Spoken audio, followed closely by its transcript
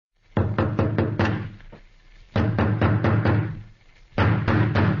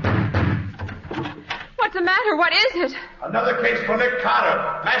What's the matter? What is it? Another case for Nick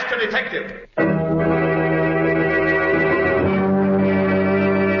Carter, master detective.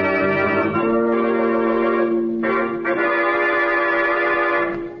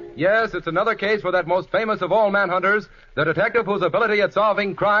 Yes, it's another case for that most famous of all manhunters, the detective whose ability at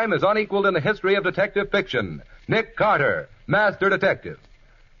solving crime is unequaled in the history of detective fiction, Nick Carter, master detective.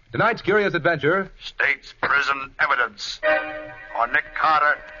 Tonight's curious adventure... State's prison evidence on Nick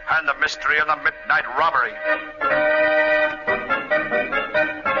Carter and the mystery of the midnight robbery.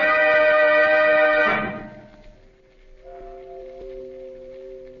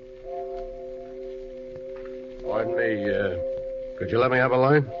 Pardon me, could you let me have a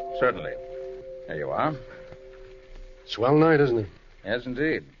line? Certainly. There you are. Swell night, isn't it? Yes,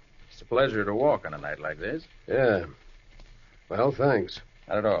 indeed. It's a pleasure to walk on a night like this. Yeah. Well, thanks.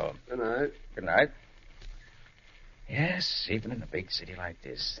 Not at all. Good night. Good night. Yes, even in a big city like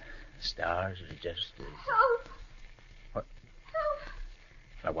this, the stars are just as... Help! What? Help!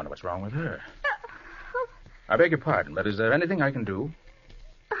 I wonder what's wrong with her. I beg your pardon, but is there anything I can do?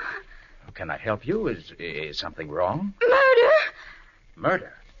 Can I help you? Is something wrong? Murder!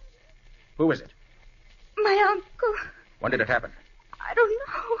 Murder? Who is it? My uncle. When did it happen? I don't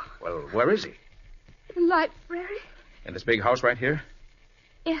know. Well, where is he? In the library. In this big house right here?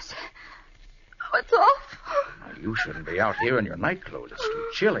 Yes. Oh, it's awful. Now, you shouldn't be out here in your night clothes. It's too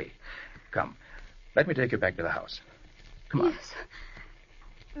chilly. Come, let me take you back to the house. Come on. Yes.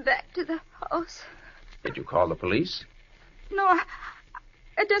 Back to the house. Did you call the police? No,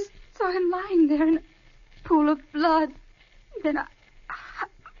 I just saw him lying there in a pool of blood. Then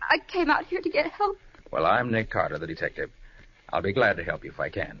I came out here to get help. Well, I'm Nick Carter, the detective. I'll be glad to help you if I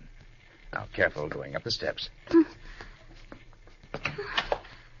can. Now, careful going up the steps.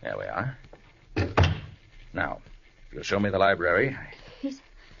 There we are. Now, if you'll show me the library. He's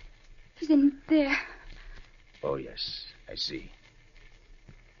in there. Oh, yes, I see.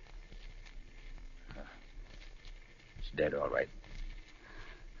 He's dead, all right.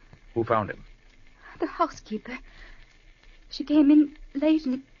 Who found him? The housekeeper. She came in late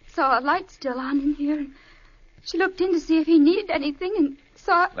and saw a light still on in here. And she looked in to see if he needed anything and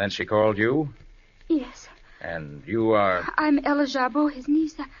saw... Then she called you? Yes. And you are... I'm Ella Jarbeau, his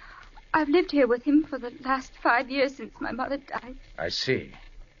niece. I've lived here with him for the last 5 years since my mother died. I see.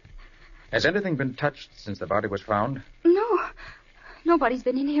 Has anything been touched since the body was found? No. Nobody's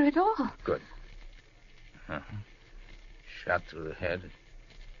been in here at all. Good. Uh-huh. Shot through the head at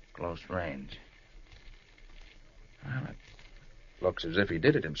close range. Well, it looks as if he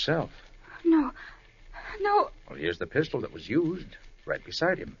did it himself. No. Well, here's the pistol that was used, right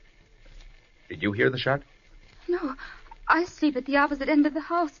beside him. Did you hear the shot? No. I sleep at the opposite end of the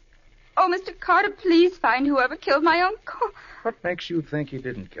house. Oh, Mr. Carter, please find whoever killed my uncle. What makes you think he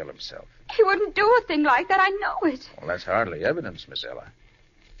didn't kill himself? He wouldn't do a thing like that. I know it. Well, that's hardly evidence, Miss Ella.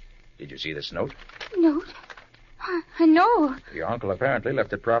 Did you see this note? Note? I know. Your uncle apparently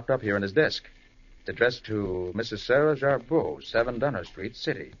left it propped up here in his desk. It's addressed to Mrs. Sarah Jarbeau, 7 Dunner Street,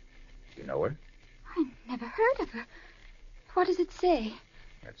 City. You know her? I never heard of her. What does it say?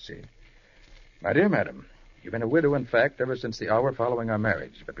 Let's see. My dear madam, you've been a widow, in fact, ever since the hour following our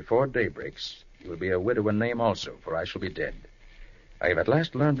marriage. But before day breaks, you will be a widow in name also, for I shall be dead. I have at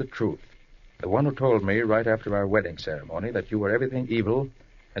last learned the truth. The one who told me right after our wedding ceremony that you were everything evil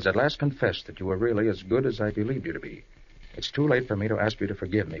has at last confessed that you were really as good as I believed you to be. It's too late for me to ask you to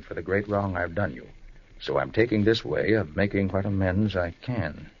forgive me for the great wrong I've done you. So I'm taking this way of making what amends I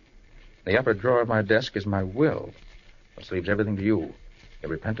can. The upper drawer of my desk is my will, which leaves everything to you,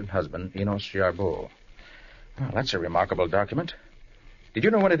 your repentant husband, Enos Jarbeau. Well, that's a remarkable document. Did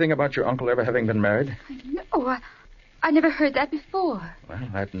you know anything about your uncle ever having been married? No, I never heard that before. Well,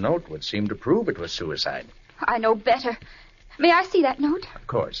 that note would seem to prove it was suicide. I know better. May I see that note? Of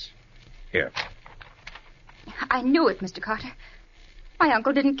course. Here. I knew it, Mr. Carter. My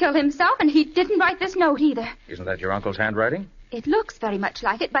uncle didn't kill himself, and he didn't write this note either. Isn't that your uncle's handwriting? It looks very much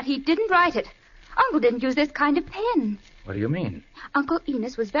like it, but he didn't write it. Uncle didn't use this kind of pen. What do you mean? Uncle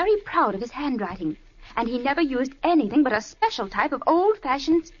Enos was very proud of his handwriting, and he never used anything but a special type of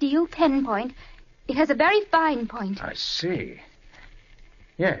old-fashioned steel pen point. It has a very fine point. I see.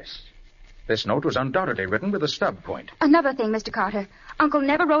 Yes. This note was undoubtedly written with a stub point. Another thing, Mr. Carter. Uncle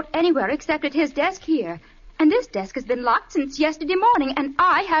never wrote anywhere except at his desk here. And this desk has been locked since yesterday morning, and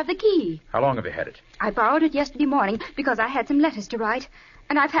I have the key. How long have you had it? I borrowed it yesterday morning because I had some letters to write,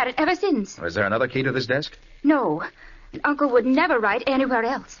 and I've had it ever since. Is there another key to this desk? No. Uncle would never write anywhere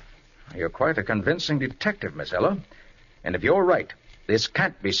else. You're quite a convincing detective, Miss Ella. And if you're right, this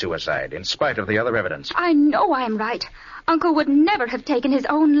can't be suicide, in spite of the other evidence. I know I'm right. Uncle would never have taken his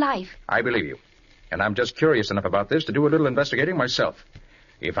own life. I believe you. and I'm just curious enough about this to do a little investigating myself.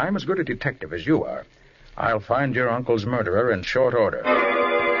 If I'm as good a detective as you are, I'll find your uncle's murderer in short order.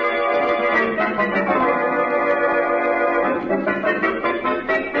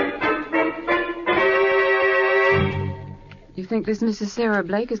 You think this Mrs. Sarah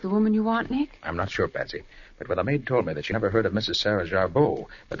Blake is the woman you want, Nick? I'm not sure, Patsy. But when the maid told me that she never heard of Mrs. Sarah Jarbeau,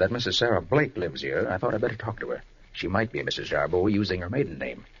 but that Mrs. Sarah Blake lives here, I thought I'd better talk to her. She might be Mrs. Jarbeau using her maiden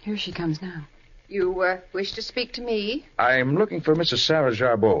name. Here she comes now. You wish to speak to me? I'm looking for Mrs. Sarah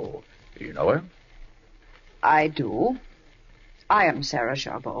Jarbeau. Do you know her? I do. I am Sarah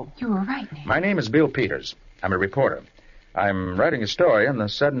Jarbeau. You were right, Nick. My name is Bill Peters. I'm a reporter. I'm writing a story on the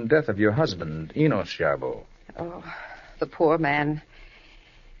sudden death of your husband, Enos Jarbeau. Oh, the poor man.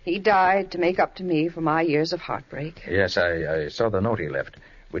 He died to make up to me for my years of heartbreak. Yes, I saw the note he left.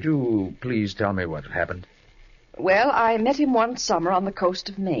 Would you please tell me what happened? Well, I met him one summer on the coast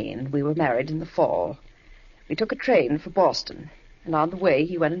of Maine. We were married in the fall. We took a train for Boston, and on the way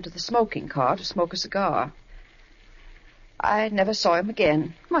he went into the smoking car to smoke a cigar. I never saw him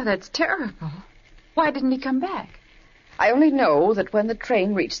again. Well, that's terrible. Why didn't he come back? I only know that when the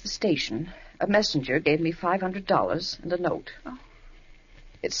train reached the station, a messenger gave me $500 and a note. Oh.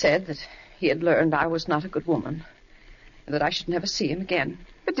 It said that he had learned I was not a good woman, and that I should never see him again.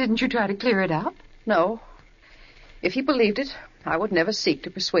 But didn't you try to clear it up? No. If he believed it, I would never seek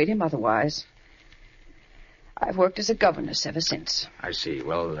to persuade him otherwise. I've worked as a governess ever since. I see.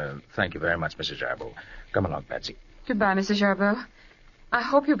 Well, thank you very much, Mrs. Jarbeau. Come along, Patsy. Goodbye, Mrs. Jarbeau. I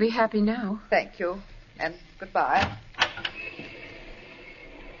hope you'll be happy now. Thank you, and goodbye.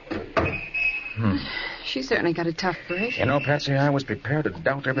 She certainly got a tough break. You know, Patsy, I was prepared to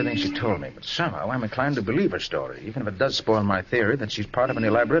doubt everything she told me, but somehow I'm inclined to believe her story, even if it does spoil my theory that she's part of an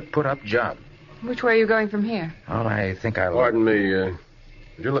elaborate put-up job. Which way are you going from here? Well, I think I'll... Pardon me, would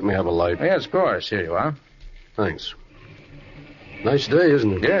you let me have a light? Yes, of course. Here you are. Thanks. Nice day,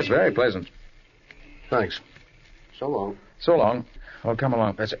 isn't it? Yes, very pleasant. Thanks. So long. So long. Well, come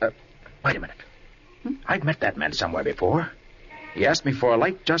along, Patsy. Wait a minute. I've met that man somewhere before. He asked me for a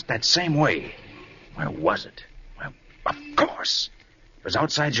light just that same way. Where was it? Well, of course. It was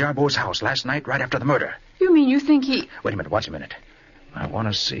outside Jarbeau's house last night, right after the murder. You mean you think he... Wait a minute, watch a minute. I want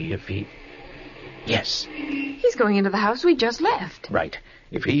to see if he... Yes. He's going into the house we just left. Right.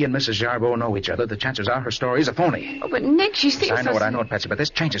 If he and Mrs. Jarbeau know each other, the chances are her story is a phony. Oh, but Nick, she seems I know it, Patsy, but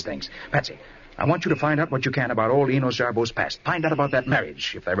this changes things. Patsy, I want you to find out what you can about old Enos Jarbeau's past. Find out about that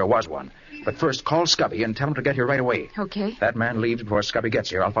marriage, if there ever was one. But first, call Scubby and tell him to get here right away. Okay. If that man leaves before Scubby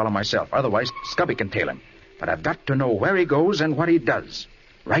gets here, I'll follow myself. Otherwise, Scubby can tail him. But I've got to know where he goes and what he does.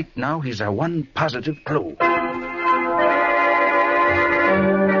 Right now, he's our one positive clue.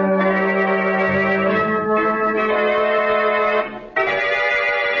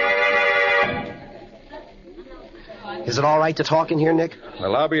 Is it all right to talk in here, Nick? The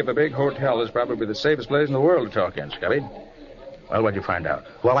lobby of a big hotel is probably the safest place in the world to talk in, Scubby. Well, what'd you find out?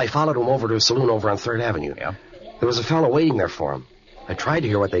 Well, I followed him over to a saloon over on 3rd Avenue. Yeah? There was a fellow waiting there for him. I tried to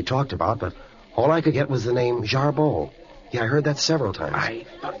hear what they talked about, but all I could get was the name Jarbeau. Yeah, I heard that several times. I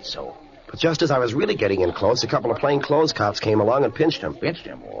thought so. But just as I was really getting in close, a couple of plainclothes cops came along and pinched him. Pinched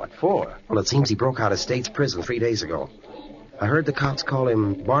him? What for? Well, it seems he broke out of State's prison 3 days ago. I heard the cops call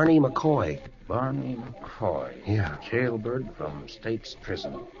him Barney McCoy. Barney McCoy. Yeah. Jailbird from State's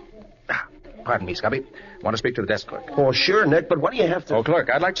prison. Pardon me, Scubby. Want to speak to the desk clerk. Oh, sure, Nick, but what do you have to... Oh, clerk,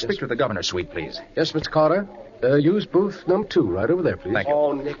 I'd like to speak to the governor's suite, please. Yes, Mr. Carter. Use booth number 2 right over there, please. Thank you.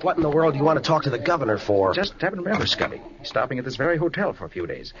 Oh, Nick, what in the world do you want to talk to the governor for? Just happen to remember, Scubby. He's stopping at this very hotel for a few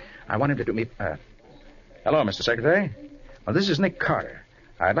days. I want him to do me... Hello, Mr. Secretary. Well, this is Nick Carter.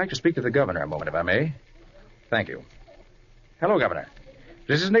 I'd like to speak to the governor a moment, if I may. Thank you. Hello, Governor.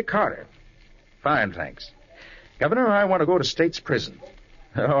 This is Nick Carter. Fine, thanks. Governor, I want to go to State's prison.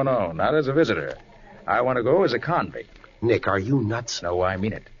 Oh, no, not as a visitor. I want to go as a convict. Nick, are you nuts? No, I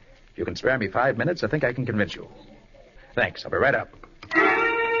mean it. If you can spare me 5 minutes, I think I can convince you. Thanks. I'll be right up.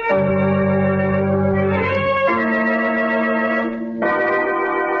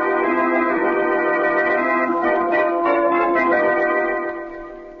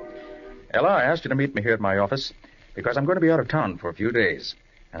 Ella, I asked you to meet me here at my office because I'm going to be out of town for a few days,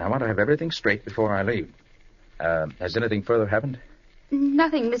 and I want to have everything straight before I leave. Has anything further happened?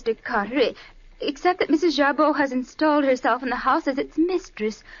 Nothing, Mr. Carter, except that Mrs. Jarbeau has installed herself in the house as its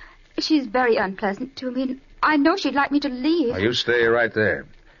mistress. She's very unpleasant to me, and I know she'd like me to leave. Oh, you stay right there.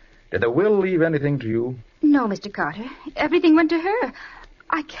 Did the will leave anything to you? No, Mr. Carter. Everything went to her.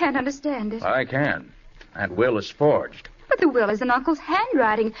 I can't understand it. I can. That will is forged. But the will is in Uncle's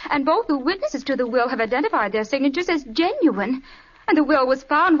handwriting, and both the witnesses to the will have identified their signatures as genuine. And the will was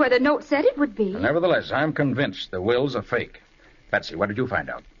found where the note said it would be. Nevertheless, I'm convinced the will's a fake. Betsy, what did you find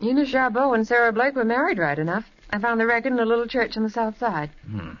out? Enos Jarbeau and Sarah Blake were married right enough. I found the record in a little church on the south side.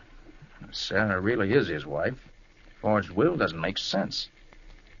 Sarah really is his wife. Forged will doesn't make sense.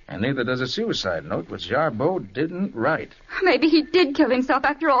 And neither does a suicide note, which Jarbeau didn't write. Maybe he did kill himself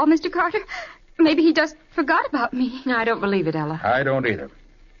after all, Mr. Carter. Maybe he just forgot about me. No, I don't believe it, Ella. I don't either.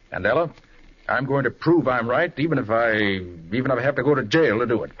 And Ella, I'm going to prove I'm right, even if I have to go to jail to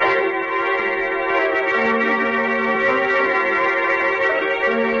do it.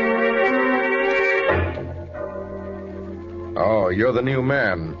 Oh, you're the new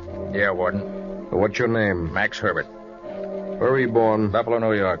man. Yeah, Warden. What's your name? Max Herbert. Where were you born? Buffalo,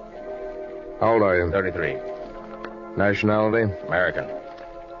 New York. How old are you? 33. Nationality? American.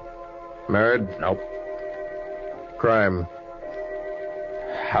 Married? Nope. Crime?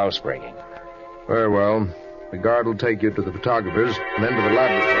 Housebreaking. Very well. The guard will take you to the photographer's and then to the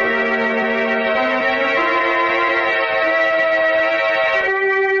laboratory.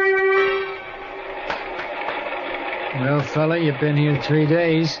 Well, fella, you've been here 3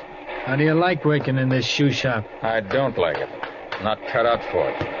 days. How do you like working in this shoe shop? I don't like it. Not cut out for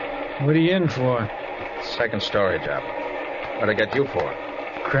it. What are you in for? Second story job. What'd I get you for?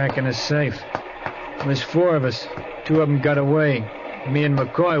 Cracking a safe. There's 4 of us. 2 of them got away. Me and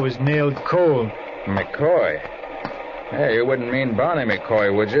McCoy was nailed cold. McCoy? Hey, you wouldn't mean Barney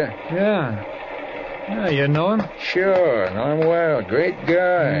McCoy, would you? Yeah. Yeah, you know him? Sure, know him well. Great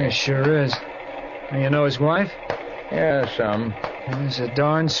guy. Yeah, sure is. And you know his wife? Yeah, some. He's a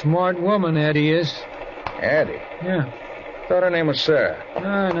darn smart woman, Addie is. Addie? Yeah. Thought her name was Sarah.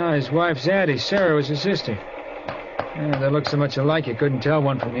 No, his wife's Addie. Sarah was his sister. Yeah, they look so much alike you couldn't tell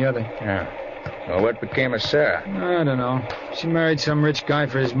one from the other. Yeah. Well, what became of Sarah? I don't know. She married some rich guy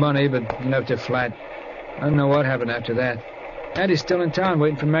for his money, but he left her flat. I don't know what happened after that. Addie's still in town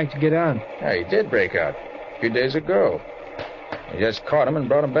waiting for Mac to get out. Yeah, he did break out a few days ago. We just caught him and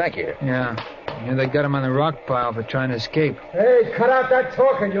brought him back here. Yeah. They got him on the rock pile for trying to escape. Hey, cut out that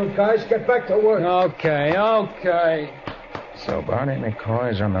talking, you guys. Get back to work. Okay. So Barney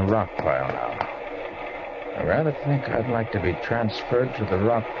McCoy's on the rock pile now. I rather think I'd like to be transferred to the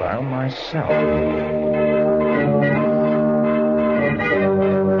rock pile myself.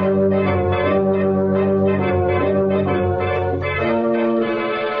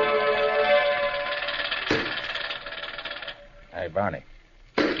 Hey, Barney.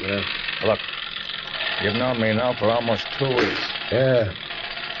 Yeah? Look, you've known me now for almost 2 weeks. Yeah.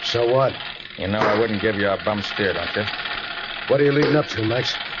 So what? You know I wouldn't give you a bum steer, don't you? What are you leading up to,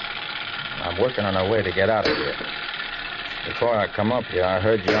 Max? I'm working on a way to get out of here. Before I come up here, I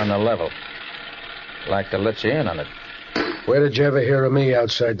heard you on the level. I'd like to let you in on it. Where did you ever hear of me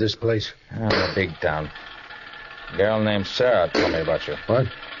outside this place? The big town. A girl named Sarah told me about you. What?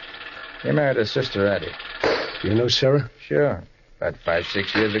 You married her sister, Addie. You know Sarah? Sure. About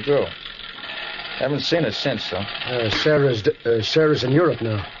 5-6 years ago. Haven't seen her since, though. Sarah's in Europe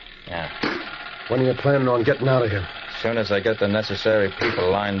now. Yeah. When are you planning on getting out of here? As soon as I get the necessary people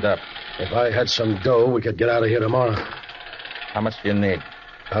lined up. If I had some dough, we could get out of here tomorrow. How much do you need?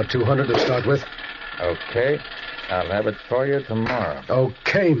 About 200 to start with. Okay. I'll have it for you tomorrow.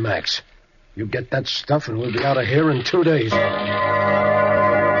 Okay, Max. You get that stuff and we'll be out of here in 2 days.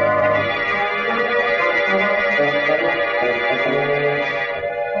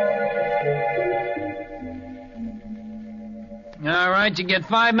 All right, you get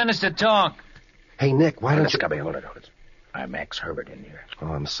 5 minutes to talk. Hey, Nick, why don't you... Scubby, hold it. I'm Max Herbert in here. Oh,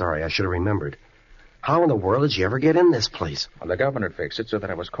 I'm sorry. I should have remembered. How in the world did you ever get in this place? Well, the governor fixed it so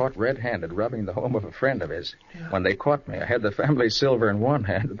that I was caught red-handed robbing the home of a friend of his. Yeah. When they caught me, I had the family silver in one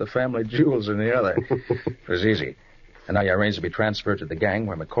hand and the family jewels in the other. It was easy. And now I arranged to be transferred to the gang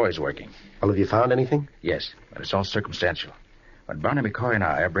where McCoy's working. Well, have you found anything? Yes, but it's all circumstantial. But Barney McCoy and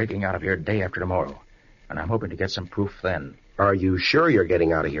I are breaking out of here day after tomorrow. And I'm hoping to get some proof then. Are you sure you're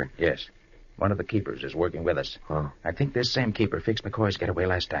getting out of here? Yes. One of the keepers is working with us. Oh. I think this same keeper fixed McCoy's getaway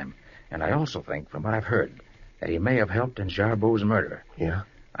last time. And I also think, from what I've heard, that he may have helped in Jarbeau's murder. Yeah?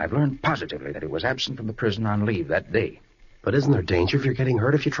 I've learned positively that he was absent from the prison on leave that day. But isn't there danger if you're getting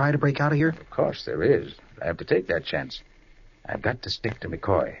hurt if you try to break out of here? Of course there is. I have to take that chance. I've got to stick to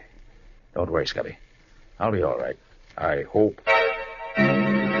McCoy. Don't worry, Scubby. I'll be all right. I hope.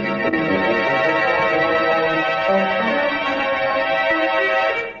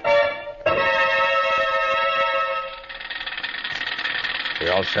 We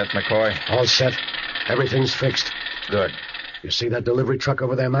all set, McCoy? All set. Everything's fixed. Good. You see that delivery truck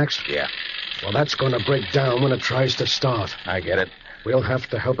over there, Max? Yeah. Well, that's going to break down when it tries to start. I get it. We'll have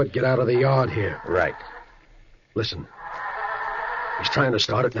to help it get out of the yard here. Right. Listen. He's trying to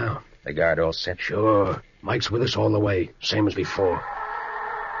start it now. The guard all set? Sure. Mike's with us all the way, same as before.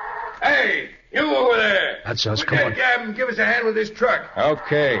 Hey, you over there. That's us. Come on. Gavin, give us a hand with this truck.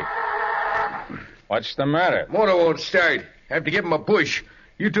 Okay. What's the matter? Motor won't start. Have to give him a push.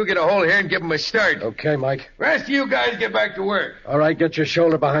 You two get a hold here and give him a start. Okay, Mike. Rest of you guys get back to work. All right, get your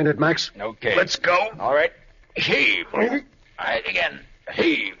shoulder behind it, Max. Okay. Let's go. All right. Heave. All right, again.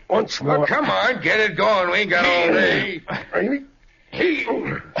 Heave. Once more. Oh, come on, get it going. We ain't got all day.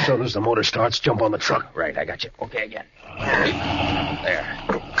 Heave. As soon as the motor starts, jump on the truck. Right, I got you. Okay, again. There.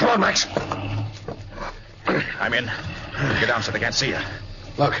 Come on, Max. I'm in. Get down so they can't see you.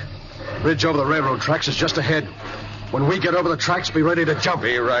 Look, bridge over the railroad tracks is just ahead. When we get over the tracks, be ready to jump.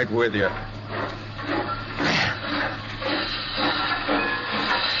 Be right with you. All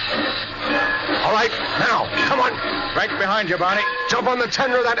right, now, come on. Right behind you, Barney. Jump on the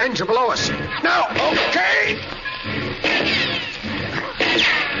tender of that engine below us. Now, okay.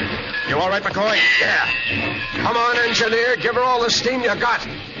 You all right, McCoy? Yeah. Come on, engineer. Give her all the steam you got.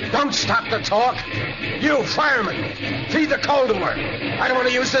 Don't stop the talk. You, fireman, feed the coal to her. I don't want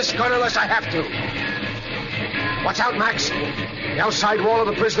to use this gun unless I have to. Watch out, Max. The outside wall of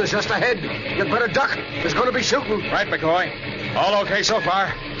the prison's just ahead. You'd better duck. There's going to be shooting. Right, McCoy. All okay so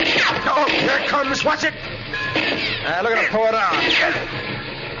far? Oh, here it comes. Watch it. Look at him pour it out.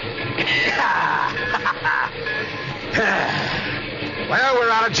 Well, we're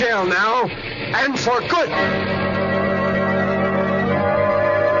out of jail now. And for good.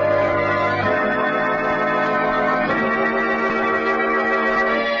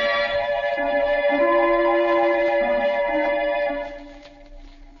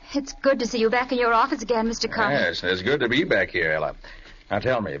 It's good to see you back in your office again, Mr. Carter. Yes, it's good to be back here, Ella. Now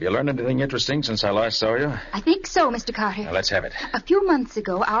tell me, have you learned anything interesting since I last saw you? I think so, Mr. Carter. Now, let's have it. A few months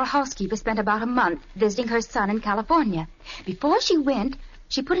ago, our housekeeper spent about a month visiting her son in California. Before she went,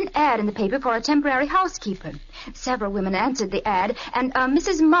 she put an ad in the paper for a temporary housekeeper. Several women answered the ad, and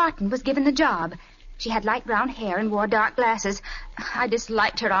Mrs. Martin was given the job. She had light brown hair and wore dark glasses. I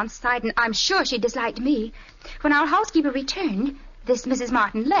disliked her on sight, and I'm sure she disliked me. When our housekeeper returned, this Mrs.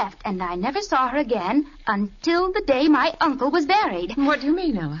 Martin left, and I never saw her again until the day my uncle was buried. What do you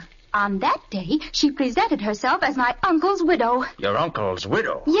mean, Ella? On that day, she presented herself as my uncle's widow. Your uncle's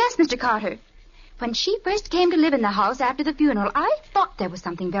widow? Yes, Mr. Carter. When she first came to live in the house after the funeral, I thought there was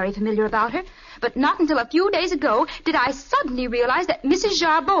something very familiar about her. But not until a few days ago did I suddenly realize that Mrs.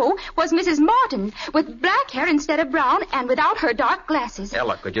 Jarbeau was Mrs. Martin, with black hair instead of brown and without her dark glasses.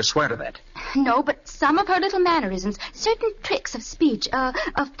 Ella, could you swear to that? No, but some of her little mannerisms, certain tricks of speech,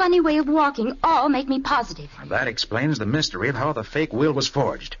 a funny way of walking, all make me positive. That explains the mystery of how the fake will was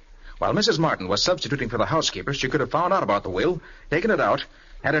forged. While Mrs. Martin was substituting for the housekeeper, she could have found out about the will, taken it out,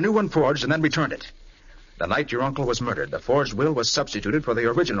 had a new one forged, and then returned it. The night your uncle was murdered, the forged will was substituted for the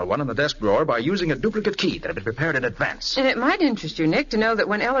original one in the desk drawer by using a duplicate key that had been prepared in advance. And it might interest you, Nick, to know that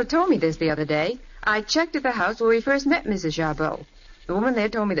when Ella told me this the other day, I checked at the house where we first met Mrs. Jarbeau. The woman there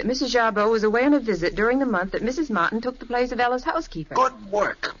told me that Mrs. Jarbeau was away on a visit during the month that Mrs. Martin took the place of Ella's housekeeper. Good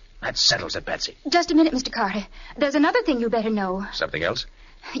work. That settles it, Betsy. Just a minute, Mr. Carter. There's another thing you better know. Something else?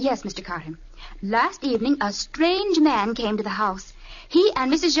 Yes, Mr. Carter. Last evening, a strange man came to the house. He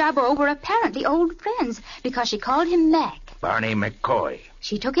and Mrs. Jarbeau were apparently old friends because she called him Mac. Barney McCoy.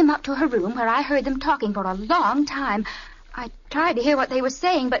 She took him up to her room where I heard them talking for a long time. I tried to hear what they were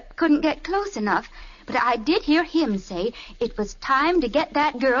saying but couldn't get close enough. But I did hear him say it was time to get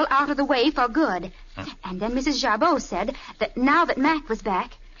that girl out of the way for good. And then Mrs. Jarbeau said that now that Mac was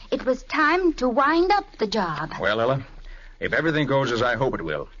back, it was time to wind up the job. Well, Ella, if everything goes as I hope it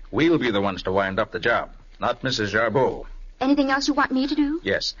will, we'll be the ones to wind up the job, not Mrs. Jarbeau. Anything else you want me to do?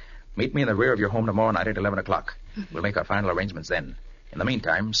 Yes. Meet me in the rear of your home tomorrow night at 11 o'clock. We'll make our final arrangements then. In the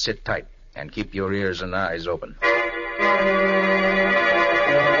meantime, sit tight and keep your ears and eyes open.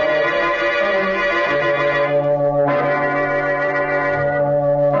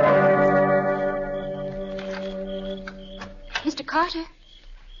 Mr. Carter?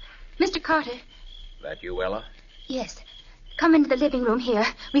 Mr. Carter? That you, Ella? Yes. Come into the living room here.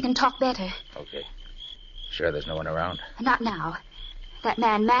 We can talk better. Okay. Sure there's no one around? Not now. That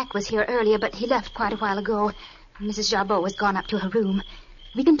man Mac was here earlier, but he left quite a while ago. Mrs. Jarbeau has gone up to her room.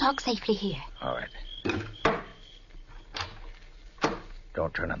 We can talk safely here. All right.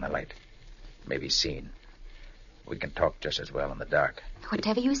 Don't turn on the light. It may be seen. We can talk just as well in the dark.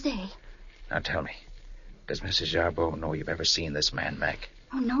 Whatever you say. Now tell me, does Mrs. Jarbeau know you've ever seen this man, Mac?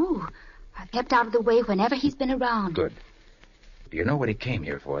 Oh, no. I've kept out of the way whenever he's been around. Good. Do you know what he came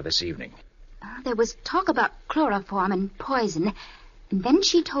here for this evening? There was talk about chloroform and poison. And then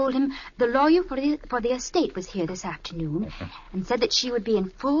she told him the lawyer for the estate was here this afternoon and said that she would be in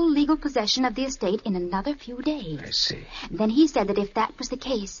full legal possession of the estate in another few days. I see. And then he said that if that was the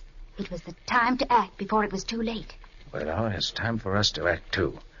case, it was the time to act before it was too late. Well, it's time for us to act,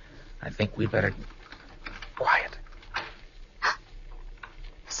 too. I think we'd better... Quiet.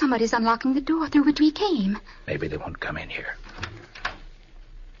 Somebody's unlocking the door through which we came. Maybe they won't come in here.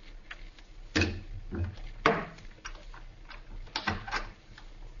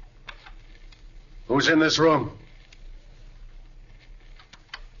 Who's in this room?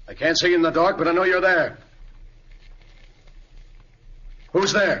 I can't see you in the dark, but I know you're there.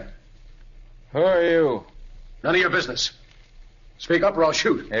 Who's there? Who are you? None of your business. Speak up or I'll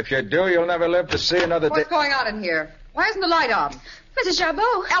shoot. If you do, you'll never live to see another day. What's going on in here? Why isn't the light on? Mrs.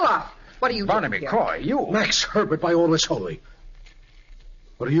 Jabot. Ella, what are you Barnaby doing here? Croy, you... Max Herbert, by all that's holy.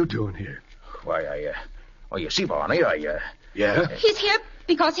 What are you doing here? Why, Well, you see, Barney, Yeah? He's here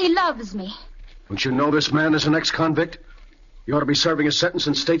because he loves me. Don't you know this man is an ex-convict? You ought to be serving a sentence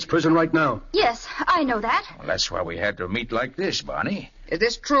in state's prison right now. Yes, I know that. Well, that's why we had to meet like this, Barney. Is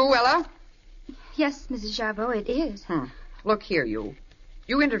this true, Ella? Yes, Mrs. Jabot, it is. Look here, you.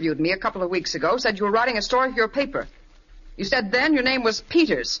 You interviewed me a couple of weeks ago, said you were writing a story for your paper. You said then your name was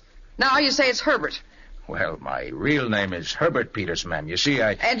Peters. Now you say it's Herbert. Well, my real name is Herbert Peters, ma'am. You see,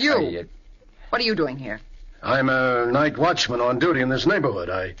 And you? What are you doing here? I'm a night watchman on duty in this neighborhood.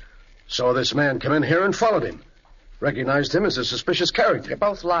 I saw this man come in here and followed him. Recognized him as a suspicious character. You're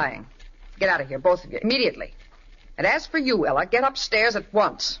both lying. Get out of here, both of you, immediately. And as for you, Ella, get upstairs at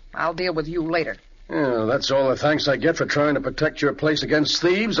once. I'll deal with you later. Yeah, that's all the thanks I get for trying to protect your place against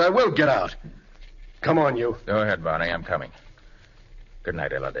thieves. I will get out. Come on, you. Go ahead, Barney. I'm coming. Good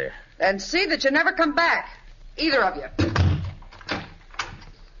night, Ella, dear. And see that you never come back. Either of you.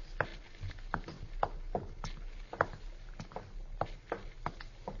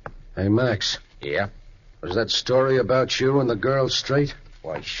 Hey, Max. Yeah? Was that story about you and the girl straight?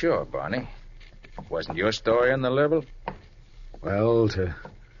 Why, sure, Barney. Wasn't your story on the level? Well, to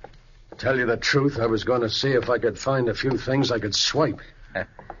tell you the truth, I was going to see if I could find a few things I could swipe.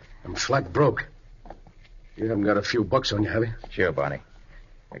 I'm flat broke. You haven't got a few bucks on you, have you? Sure, Barney.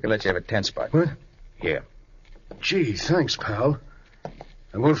 I can let you have a 10 spot. What? Here. Gee, thanks, pal.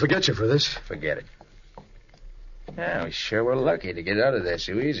 I won't forget you for this. Forget it. Yeah, we sure were lucky to get out of there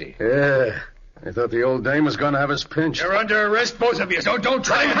so easy. Yeah. I thought the old dame was going to have us pinched. You're under arrest, both of you, so don't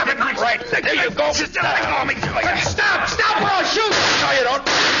try and get me right. There you go. Let go of me. Stop or I'll shoot. No, you don't.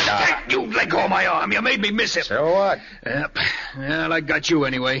 You let go of my arm. You made me miss it. So what? Yep. Well, I got you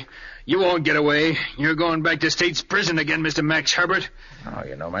anyway. You won't get away. You're going back to state's prison again, Mr. Max Herbert. Oh,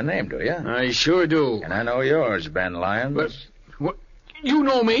 you know my name, do you? I sure do. And I know yours, Ben Lyons. But, what? You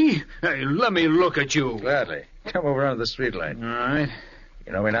know me? Hey, let me look at you. Gladly. Come over onto the street light. All right.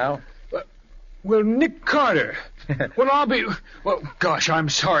 You know me now? Well, Nick Carter. Well, I'll be... Well, gosh, I'm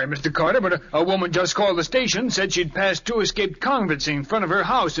sorry, Mr. Carter, but a woman just called the station, said she'd passed 2 escaped convicts in front of her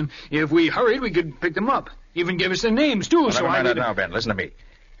house, and if we hurried, we could pick them up. Even give us their names, too, Well, so never I mind would... that now, Ben. Listen to me.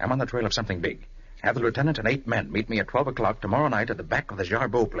 I'm on the trail of something big. Have the lieutenant and 8 men meet me at 12 o'clock tomorrow night at the back of the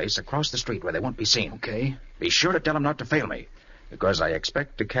Jarbeau place across the street where they won't be seen. Okay. Be sure to tell them not to fail me, because I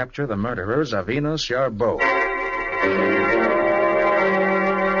expect to capture the murderers of Enos Jarbeau.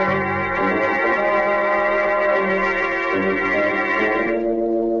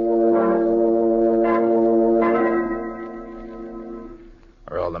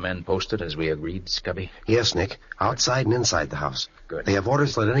 Are all the men posted as we agreed, Scubby? Yes, Nick. Outside and inside the house. Good. They have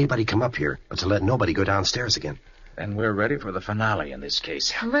orders to let anybody come up here, but to let nobody go downstairs again. Then we're ready for the finale in this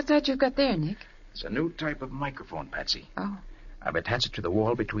case. What's that you've got there, Nick? It's a new type of microphone, Patsy. Oh. I've attached it to the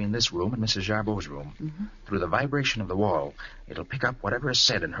wall between this room and Mrs. Jarbeau's room. Mm-hmm. Through the vibration of the wall, it'll pick up whatever is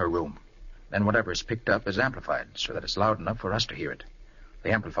said in her room. Then whatever is picked up is amplified so that it's loud enough for us to hear it.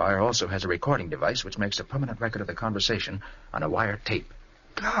 The amplifier also has a recording device which makes a permanent record of the conversation on a wire tape.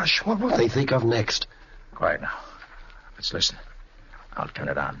 Gosh, what will they think of next? Quiet now. Let's listen. I'll turn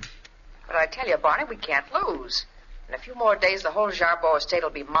it on. But I tell you, Barney, we can't lose. In a few more days, the whole Jarbeau estate will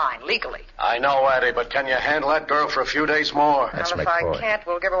be mine, legally. I know, Addie, but can you handle that girl for a few days more? Well, if I can't,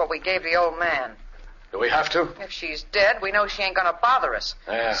 we'll give her what we gave the old man. Do we have to? If she's dead, we know she ain't going to bother us.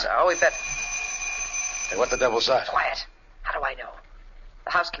 Yeah. So we bet... Hey, what the devil's that? Quiet. How do I know?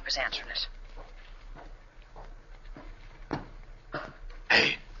 The housekeeper's answering it.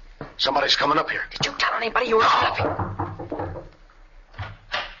 Hey, somebody's coming up here. Did you tell anybody you were sleeping?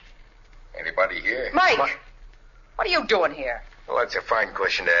 Anybody here? Mike! What are you doing here? Well, that's a fine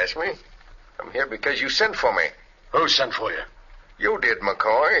question to ask me. I'm here because you sent for me. Who sent for you? You did,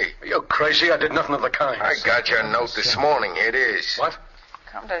 McCoy. Are you crazy? I did nothing of the kind. I got your note this morning. Here it is. What?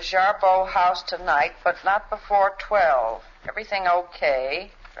 Come to Jarbeau House tonight, but not before 12. Everything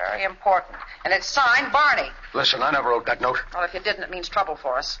okay. Very important. And it's signed Barney. Listen, I never wrote that note. Well, if you didn't, it means trouble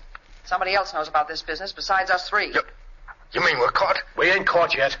for us. Somebody else knows about this business besides us three. You mean we're caught? We ain't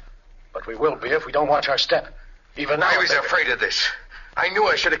caught yet. But we will be if we don't watch our step. Even now... I was afraid of this. I knew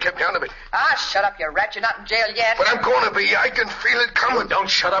I should have kept out of it. Ah, shut up, you rat. You're not in jail yet. But I'm going to be. I can feel it coming. Don't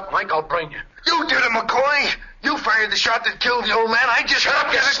shut up, Mike. I'll brain you. You did it, McCoy. You fired the shot that killed the old man. I just... Shut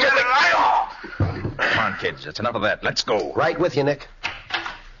up, you stupid Come on, kids. It's enough of that. Let's go. Right with you, Nick.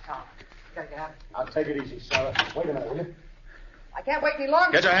 Tom, you gotta get out. I'll take it easy, Sarah. Wait a minute, will you? I can't wait any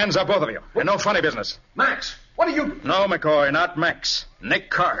longer. Get your hands up, both of you. And no funny business. Max, what are you... No, McCoy, not Max. Nick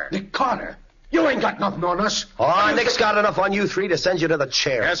Carter. Nick Carter? You ain't got nothing on us. Oh, Nick's got enough on you three to send you to the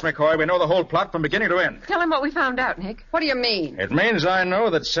chair. Yes, McCoy, we know the whole plot from beginning to end. Tell him what we found out, Nick. What do you mean? It means I know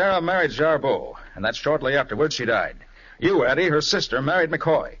that Sarah married Jarbeau, and that shortly afterwards she died. You, Eddie, her sister, married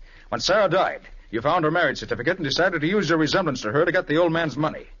McCoy. When Sarah died, you found her marriage certificate and decided to use your resemblance to her to get the old man's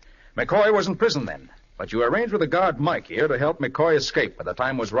money. McCoy was in prison then, but you arranged with the guard Mike here to help McCoy escape when the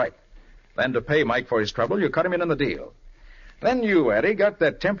time was right. Then to pay Mike for his trouble, you cut him in on the deal. Then you, Eddie, got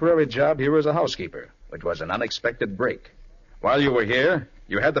that temporary job here as a housekeeper, which was an unexpected break. While you were here,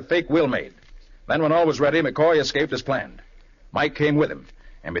 you had the fake will made. Then when all was ready, McCoy escaped as planned. Mike came with him,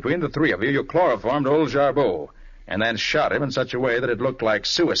 and between the three of you, you chloroformed old Jarbeau, and then shot him in such a way that it looked like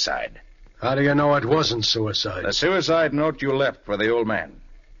suicide. How do you know it wasn't suicide? The suicide note you left for the old man.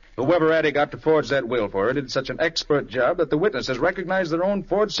 Whoever Eddie got to forge that will for her did such an expert job that the witnesses recognized their own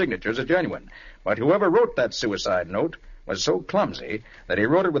forged signatures as genuine. But whoever wrote that suicide note was so clumsy that he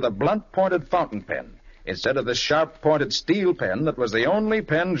wrote it with a blunt-pointed fountain pen instead of the sharp-pointed steel pen that was the only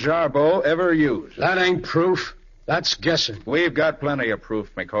pen Jarbeau ever used. That ain't proof. That's guessing. We've got plenty of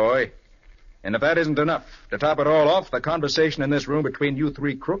proof, McCoy. And if that isn't enough, to top it all off, the conversation in this room between you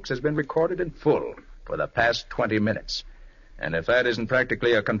three crooks has been recorded in full for the past 20 minutes. And if that isn't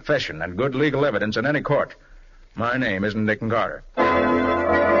practically a confession and good legal evidence in any court, my name isn't Nick Carter.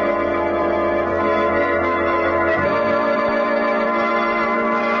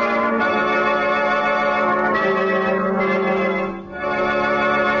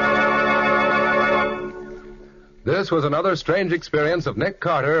 This was another strange experience of Nick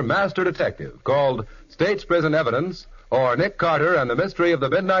Carter, Master Detective, called State's Prison Evidence, or Nick Carter and the Mystery of the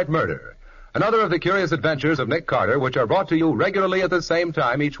Midnight Murder. Another of the curious adventures of Nick Carter, which are brought to you regularly at the same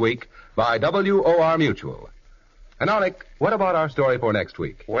time each week by WOR Mutual. And now, Nick, what about our story for next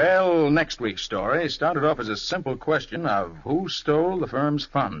week? Well, next week's story started off as a simple question of who stole the firm's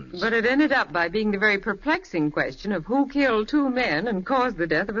funds. But it ended up by being the very perplexing question of who killed two men and caused the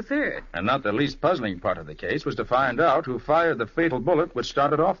death of a third. And not the least puzzling part of the case was to find out who fired the fatal bullet which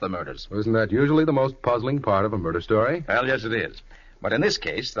started off the murders. Isn't that usually the most puzzling part of a murder story? Well, yes, it is. But in this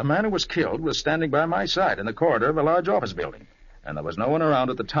case, the man who was killed was standing by my side in the corridor of a large office building. And there was no one around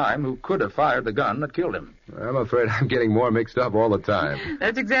at the time who could have fired the gun that killed him. I'm afraid I'm getting more mixed up all the time.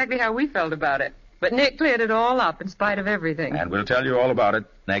 That's exactly how we felt about it. But Nick cleared it all up in spite of everything. And we'll tell you all about it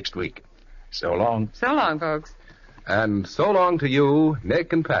next week. So long. So long, folks. And so long to you,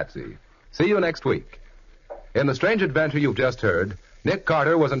 Nick and Patsy. See you next week. In the strange adventure you've just heard, Nick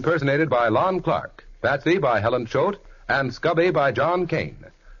Carter was impersonated by Lon Clark, Patsy by Helen Choate, and Scubby by John Kane.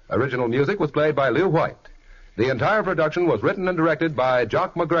 Original music was played by Lew White. The entire production was written and directed by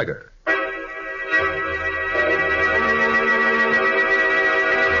Jock McGregor.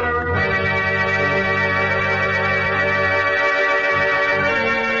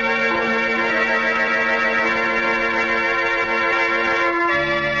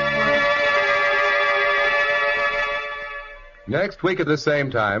 Next week at the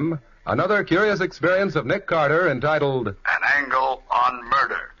same time, another curious experience of Nick Carter entitled An Angle on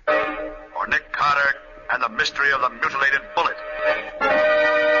Murder, or Nick Carter and the Mystery of the Mutilated Bullet.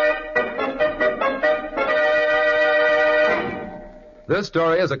 This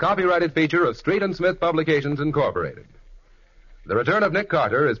story is a copyrighted feature of Street and Smith Publications, Incorporated. The Return of Nick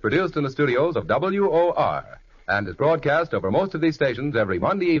Carter is produced in the studios of WOR and is broadcast over most of these stations every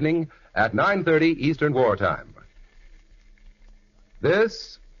Monday evening at 9:30 Eastern War Time.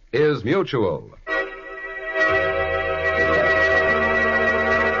 This is Mutual.